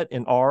training set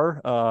in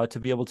R to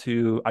be able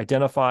to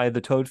identify the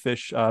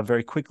toadfish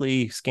very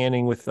quickly,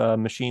 scanning with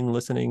machine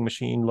listening,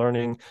 machine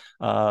learning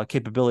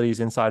capabilities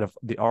inside of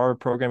the R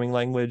programming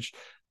language.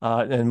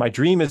 And my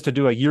dream is to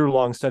do a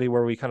year-long study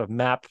where we kind of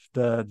map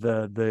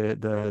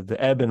the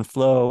ebb and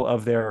flow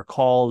of their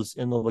calls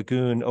in the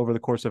lagoon over the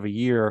course of a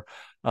year.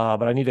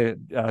 But I need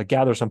to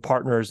gather some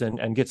partners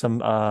and get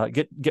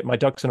my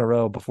ducks in a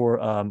row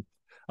before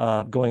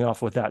going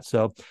off with that.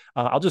 So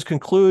I'll just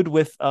conclude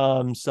with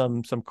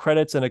some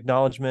credits and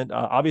acknowledgement.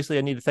 Obviously,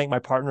 I need to thank my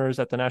partners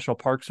at the National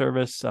Park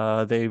Service.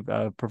 They've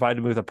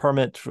provided me with a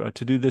permit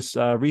to do this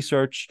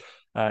research.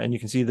 And you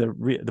can see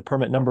the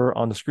permit number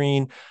on the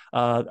screen.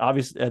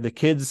 Obviously, the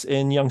kids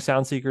in Young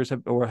Sound Seekers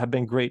have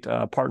been great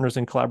partners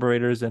and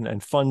collaborators,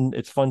 and fun.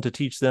 It's fun to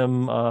teach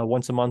them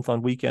once a month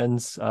on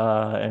weekends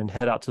and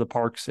head out to the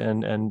parks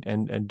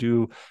and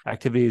do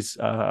activities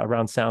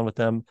around sound with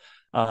them.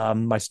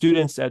 My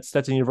students at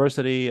Stetson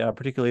University,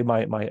 particularly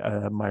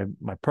my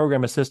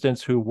program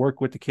assistants who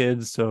work with the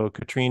kids, so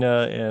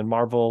Katrina and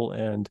Marvel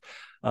and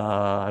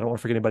I don't want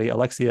to forget anybody,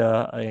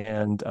 Alexia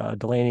and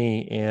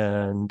Delaney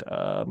and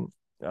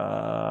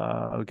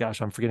oh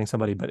gosh, I'm forgetting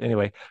somebody, but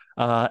anyway,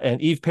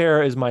 and Eve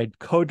Pear is my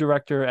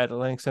co-director at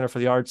Atlantic Center for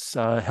the Arts,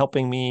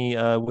 helping me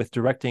with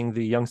directing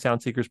the Young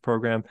Sound Seekers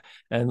program.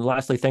 And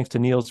lastly, thanks to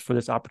Niels for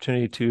this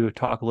opportunity to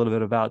talk a little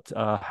bit about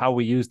how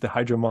we use the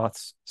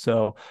HydroMoths.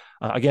 So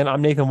again,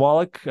 I'm Nathan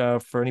Wallach.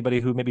 For anybody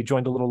who maybe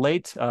joined a little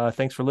late,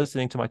 thanks for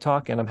listening to my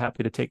talk, and I'm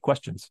happy to take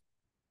questions.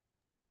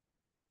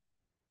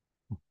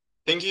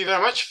 Thank you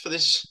very much for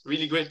this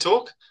really great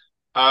talk.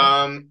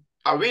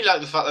 I really like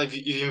the fact that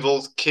you've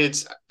involved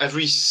kids at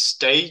every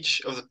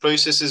stage of the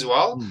process as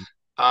well.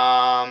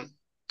 Mm,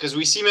 Because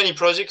we see many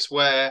projects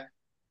where,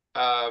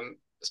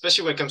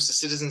 especially when it comes to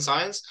citizen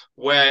science,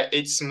 where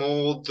it's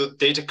more the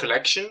data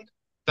collection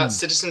that's mm,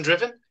 citizen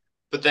driven,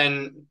 but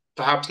then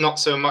perhaps not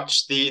so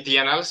much the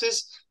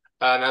analysis.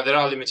 Now there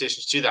are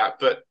limitations to that,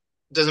 but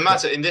it doesn't yeah.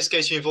 matter. In this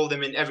case, you involve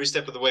them in every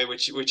step of the way,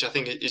 which I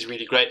think is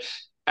really great.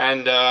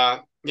 And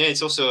yeah,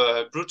 it's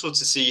also brutal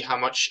to see how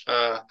much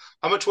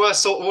worse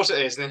salt water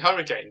is than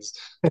hurricanes.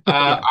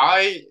 Yeah.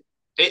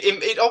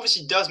 It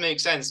obviously does make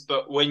sense,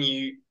 but when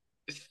you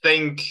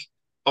think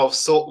of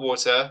salt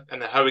water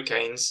and the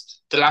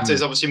hurricanes, the latter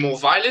is Mm, obviously more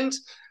violent,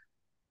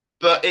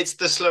 but it's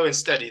the slow and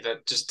steady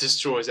that just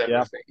destroys yeah.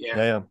 everything. Yeah.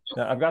 Yeah.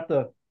 Yeah. I've got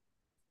the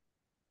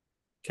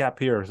cap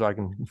here so I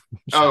can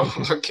show Oh,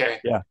 you. okay.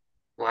 Yeah.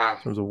 Wow.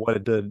 In terms of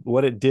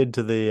what it did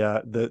to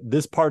the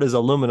this part is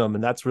aluminum,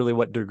 and that's really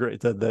what degrade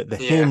the Yeah.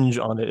 hinge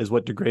on it is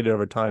what degraded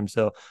over time.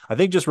 So I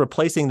think just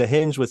replacing the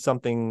hinge with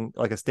something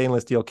like a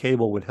stainless steel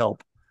cable would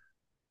help.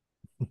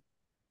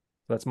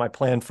 That's my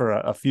plan for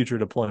a future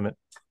deployment.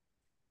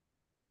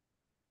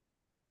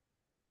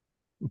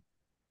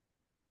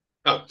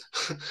 Oh,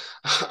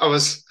 I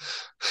was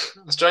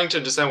trying to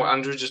understand what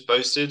Andrew just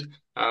posted,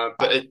 but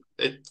Ah,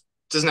 it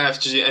doesn't have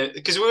to do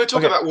because we were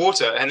talking okay. about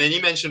water, and then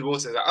you mentioned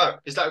water. Like, oh,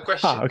 is that a Ah,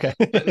 question? okay.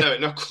 But no,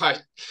 not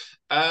quite.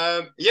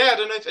 Yeah, I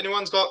don't know if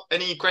anyone's got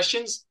any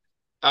questions.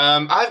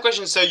 I have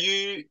questions. So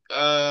you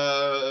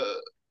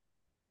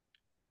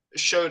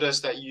showed us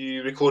that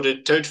you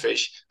recorded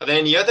toadfish. Are there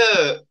any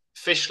other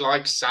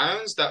fish-like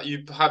sounds that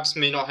you perhaps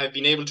may not have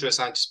been able to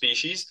assign to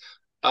species,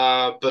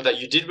 but that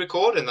you did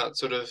record and that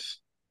sort of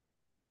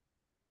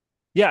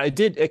Yeah, it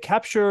did. It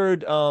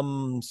captured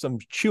some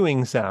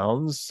chewing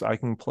sounds. I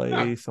can oh,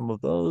 play some of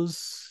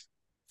those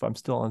if I'm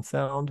still on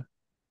sound.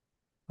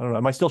 I don't know.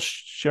 Am I still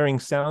sharing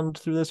sound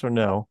through this or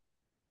no?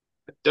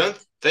 don't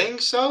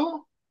think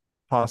so.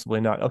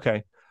 Possibly not.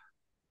 Okay.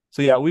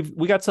 So yeah, we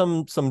got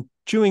some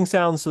chewing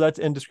sounds, so that's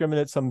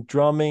indiscriminate. Some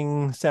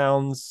drumming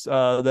sounds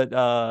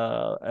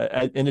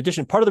that in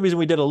addition, part of the reason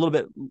we did a little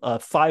bit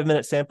 5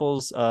 minute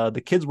samples,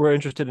 the kids were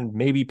interested in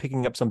maybe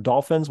picking up some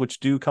dolphins, which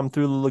do come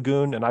through the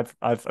lagoon, and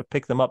I've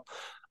picked them up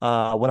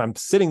when I'm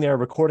sitting there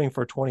recording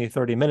for 20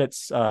 30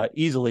 minutes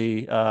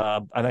easily,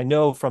 and I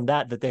know from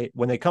that they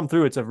when they come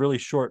through, it's a really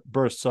short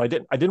burst. So I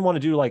didn't want to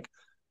do like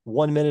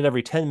 1 minute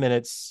every 10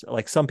 minutes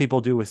like some people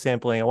do with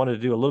sampling. I wanted to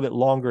do a little bit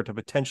longer to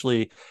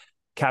potentially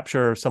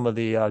capture some of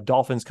the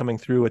dolphins coming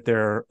through with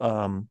their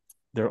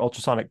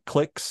ultrasonic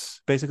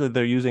clicks. Basically,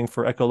 they're using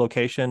for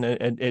echolocation,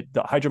 and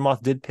the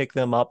hydromoth did pick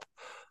them up.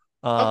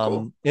 Oh,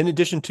 cool. In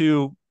addition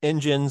to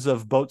engines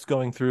of boats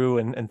going through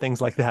and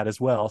things like that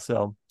as well.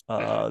 So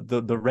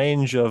Mhm. the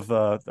range of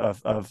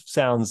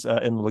sounds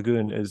in the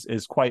lagoon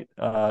is quite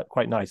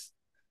nice.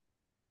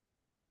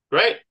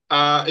 Great.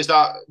 Is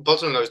that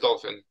bottlenose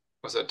dolphin?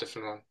 Was that a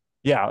different one?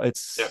 Yeah, Yeah,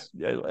 it's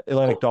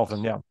Atlantic cool.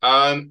 dolphin. Yeah.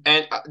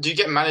 And do you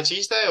get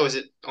manatees there, or is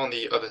it on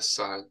the other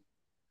side?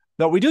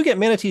 No, we do get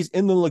manatees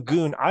in the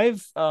lagoon.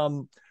 I've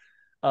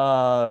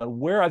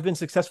where I've been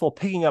successful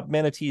picking up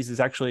manatees is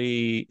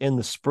actually in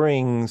the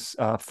springs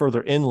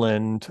further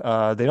inland.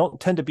 They don't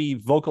tend to be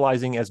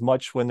vocalizing as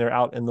much when they're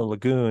out in the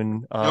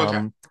lagoon.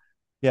 Okay.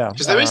 Yeah,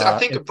 Because there is, I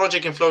think, a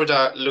project in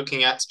Florida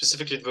looking at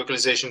specifically the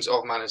vocalizations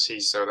of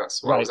manatees, so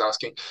that's why I was right.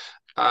 asking.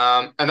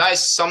 And that is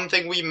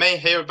something we may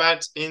hear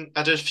about in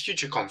at a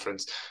future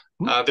conference.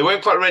 Hmm, They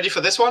weren't quite ready for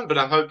this one, but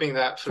I'm hoping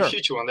that for a sure.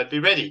 future one they'd be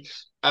ready.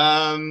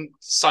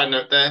 Side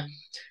note there.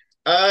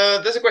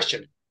 There's a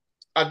question.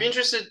 I'd be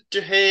interested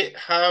to hear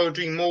how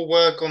doing more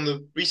work on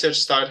the research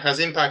side has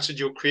impacted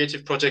your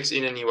creative projects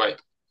in any way.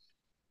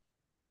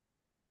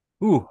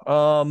 Ooh,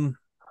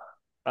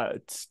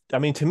 I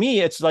mean, to me,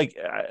 it's like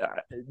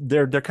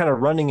they're kind of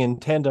running in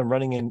tandem,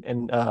 running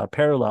in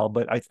parallel.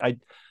 But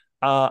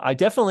I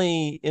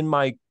definitely in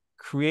my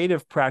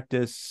creative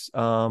practice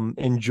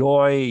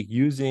enjoy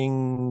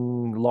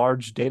using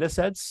large data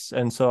sets,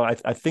 and so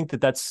I think that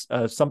that's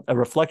a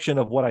reflection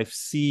of what I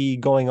see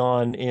going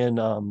on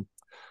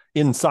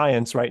in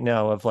science right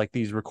now of like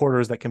these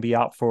recorders that can be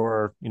out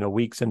for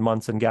weeks and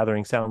months and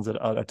gathering sounds at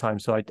a time.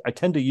 So I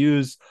tend to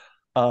use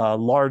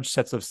large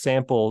sets of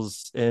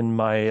samples in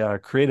my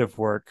creative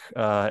work,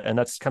 and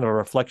that's kind of a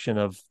reflection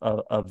of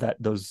that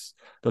those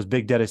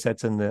big data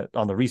sets in the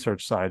on the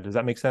research side. Does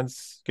that make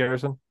sense,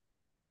 Garrison?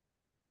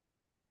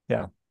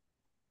 Yeah.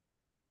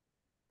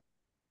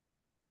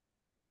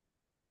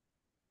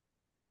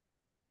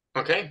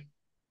 Okay,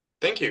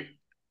 thank you.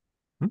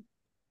 Hmm?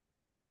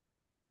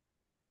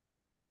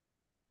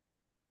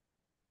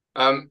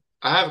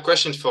 I have a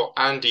question for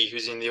Andy,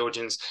 who's in the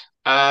audience.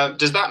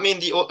 Does that mean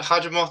the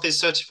HydroMoth is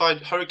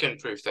certified hurricane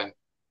proof then?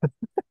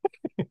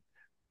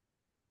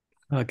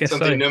 I guess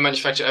Something so. no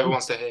manufacturer ever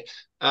wants to hear.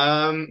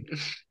 Um,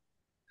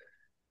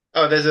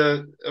 oh, there's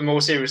a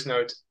more serious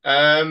note.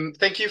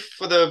 Thank you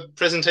for the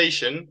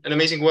presentation. An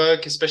amazing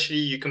work, especially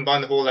you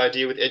combine the whole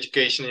idea with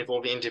education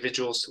involving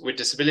individuals with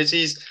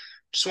disabilities.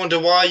 Just wonder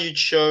why you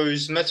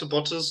chose metal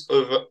bottles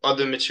over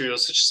other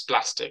materials such as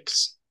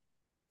plastics.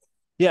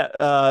 Yeah,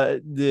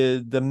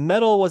 the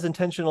metal was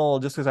intentional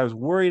just because I was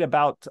worried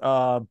about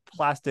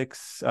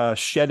plastics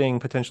shedding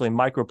potentially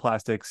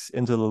microplastics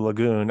into the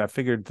lagoon. I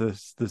figured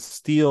the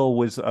steel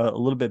was a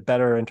little bit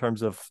better in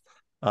terms of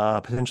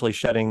potentially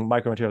shedding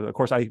micromaterials. Of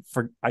course, I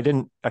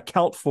didn't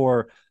account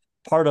for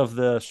part of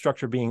the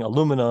structure being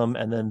aluminum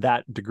and then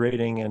that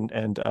degrading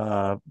and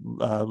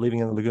leaving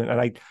in the lagoon.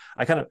 And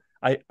I kind of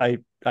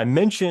I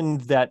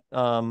mentioned that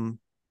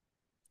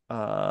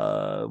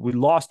we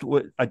lost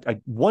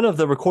one of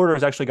the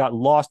recorders actually got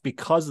lost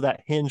because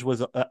that hinge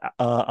was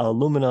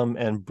aluminum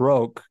and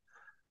broke.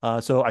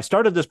 So I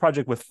started this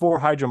project with 4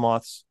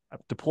 HydroMoths. I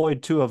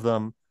deployed 2 of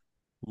them,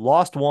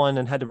 lost one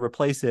and had to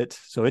replace it.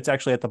 So it's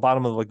actually at the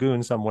bottom of the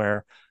lagoon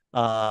somewhere.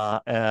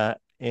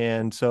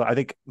 And so I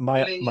think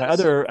my Yes.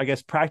 other, I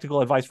guess,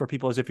 practical advice for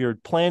people is if you're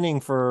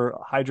planning for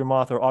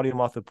HydroMoth or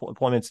AudioMoth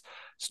deployments,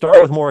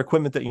 start with more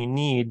equipment that you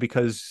need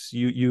because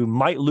you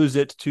might lose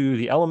it to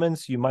the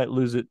elements, you might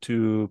lose it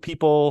to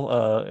people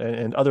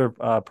and other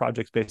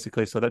projects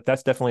basically. So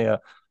that's definitely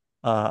a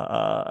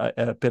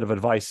bit of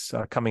advice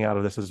coming out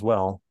of this as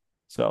well.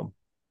 So.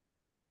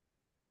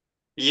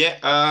 Yeah.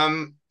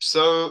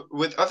 So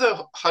with other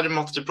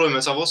HydroMoth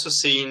deployments, I've also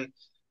seen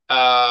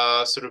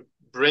sort of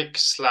brick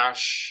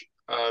slash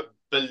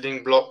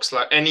building blocks,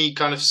 like any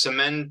kind of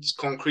cement,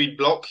 concrete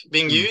block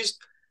being Mm.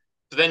 used.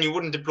 But then you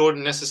wouldn't deploy it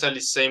necessarily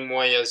the same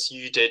way as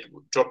you did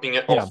dropping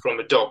it Yeah. off from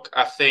a dock.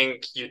 I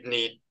think you'd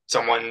need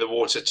someone in the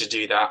water to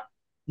do that.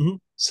 Mhm.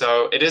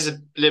 So it is a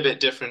little bit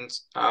different.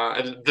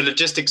 And the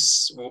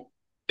logistics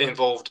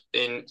involved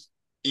in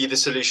either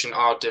solution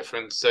are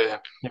different. So yeah.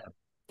 Yeah.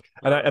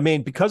 And I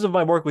mean, because of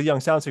my work with young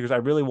sound seekers, I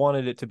really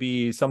wanted it to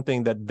be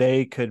something that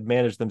they could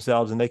manage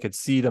themselves and they could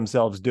see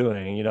themselves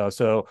doing,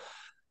 so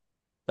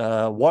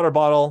water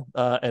bottle,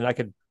 and I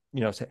could,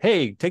 say,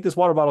 hey, take this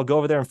water bottle, go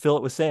over there and fill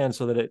it with sand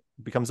so that it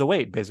becomes a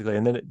weight, basically.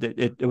 And then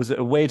it was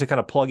a way to kind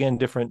of plug in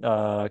different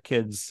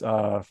kids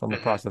from the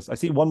Mhm. process. I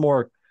see one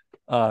more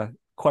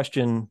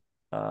question.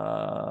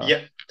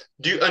 Yeah.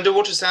 Do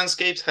underwater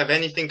soundscapes have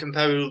anything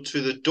comparable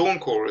to the dawn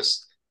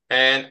chorus?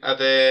 And are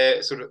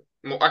there sort of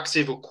more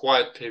active or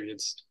quiet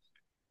periods?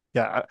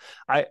 Yeah,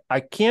 I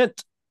can't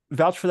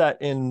vouch for that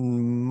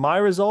in my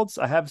results.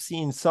 I have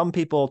seen some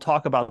people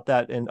talk about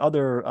that in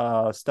other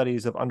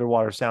studies of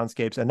underwater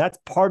soundscapes, and that's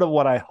part of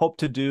what I hope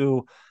to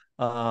do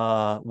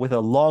with a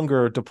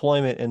longer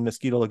deployment in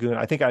Mosquito Lagoon.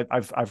 I think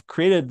I've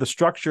created the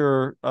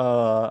structure,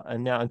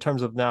 and now in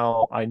terms of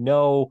now I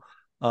know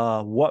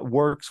what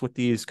works with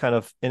these kind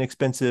of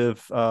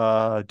inexpensive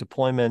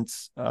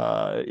deployments,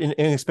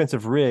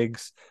 inexpensive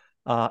rigs.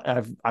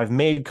 I've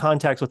made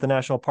contacts with the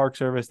National Park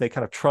Service. They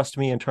kind of trust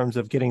me in terms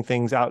of getting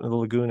things out in the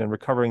lagoon and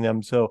recovering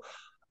them. So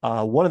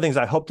one of the things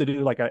I hope to do,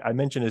 like I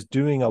mentioned, is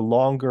doing a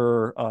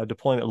longer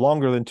deployment,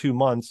 longer than 2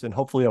 months, and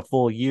hopefully a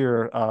full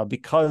year,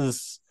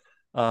 because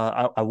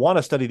I want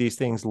to study these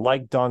things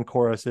like dawn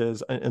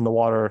choruses in the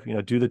water.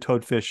 Do the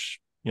toadfish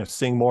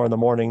sing more in the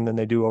morning than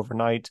they do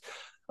overnight?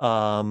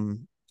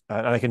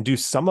 And I can do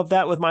some of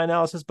that with my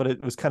analysis, but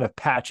it was kind of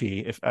patchy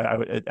if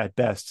at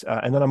best.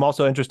 And then I'm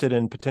also interested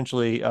in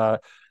potentially.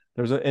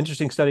 There's an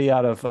interesting study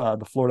out of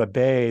the Florida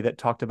Bay that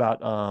talked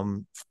about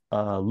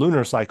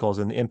lunar cycles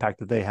and the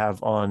impact that they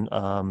have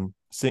on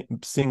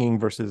singing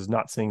versus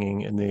not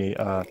singing in the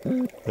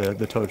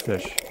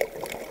toadfish.